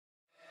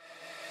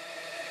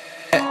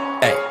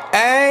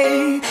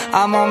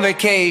I'm on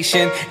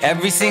vacation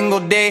every single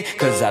day,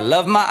 cause I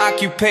love my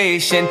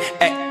occupation.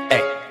 Ay,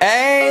 ay,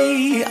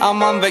 ay,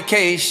 I'm on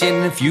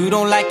vacation. If you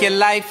don't like your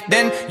life,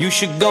 then you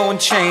should go and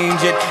change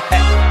it.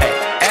 Ay,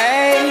 ay,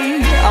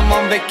 ay, I'm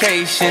on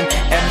vacation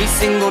every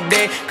single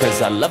day,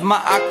 cause I love my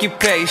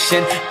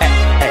occupation. Ay,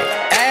 ay,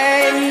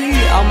 ay,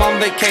 I'm on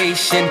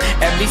vacation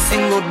every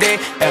single day,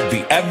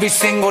 every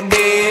single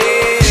day.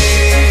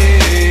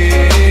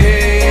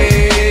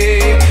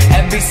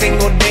 Every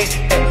single day,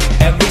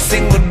 every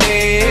single day.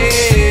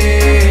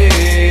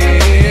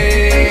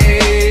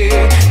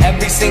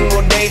 Every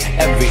single day,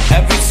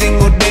 every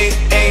single day.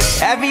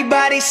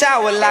 Everybody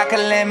sour like a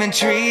lemon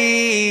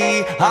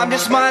tree. I'm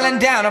just smiling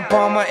down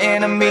upon my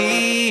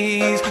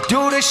enemies.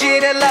 Do the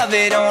shit and love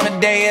it on a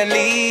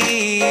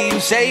daily.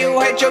 Say you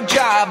hate your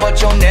job,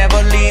 but you'll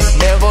never leave,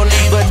 never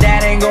leave. But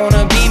that ain't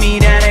gonna be me,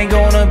 that ain't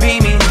gonna be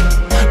me.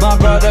 My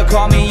brother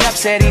called me up,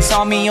 said he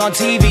saw me on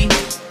TV.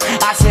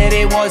 I said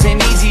it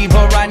wasn't easy,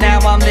 but right now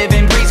I'm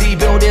living breezy.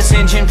 Build this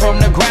engine from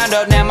the ground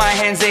up, now my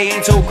hands, they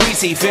ain't so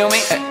greasy, feel me?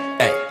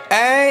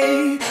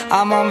 Ay,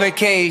 I'm on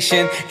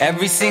vacation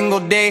every single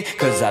day,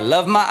 cause I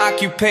love my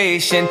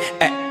occupation.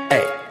 Ay,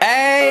 ay,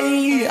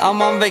 ay,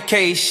 I'm on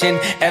vacation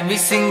every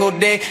single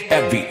day,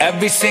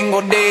 every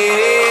single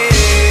day.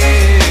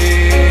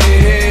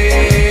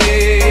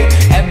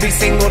 Every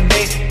single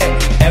day,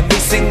 every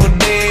single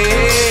day.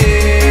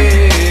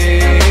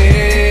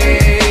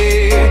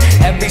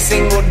 Every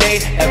single day,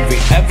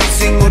 every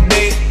single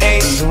day.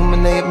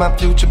 Illuminate my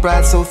future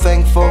bright, so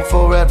thankful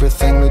for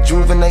everything.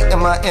 Rejuvenating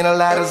my inner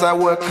light as I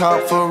work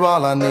hard for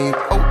all I need.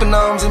 Open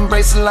arms,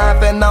 embracing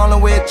life and all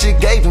of which you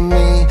gave to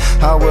me.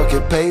 Hard work,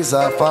 it pays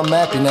off, I'm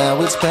happy now,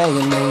 it's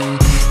paying me.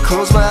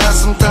 Close my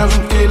eyes sometimes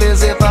and feel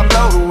as if I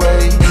float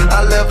away.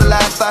 I love the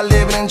life I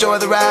live and enjoy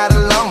the ride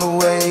along the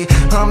way.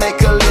 I'll make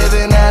a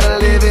living out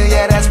of living,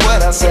 yeah, that's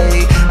what I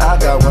say. I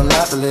got one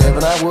life to live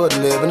and I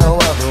wouldn't live in no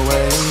other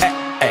way.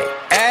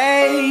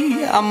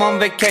 I'm on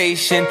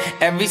vacation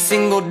every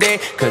single day,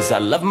 cause I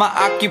love my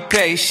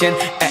occupation.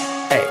 Ay,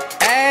 ay,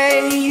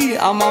 ay,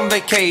 I'm on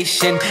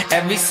vacation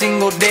every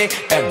single day,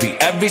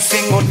 every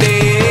single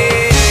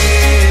day.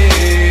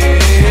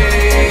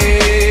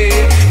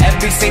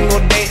 Every single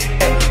day,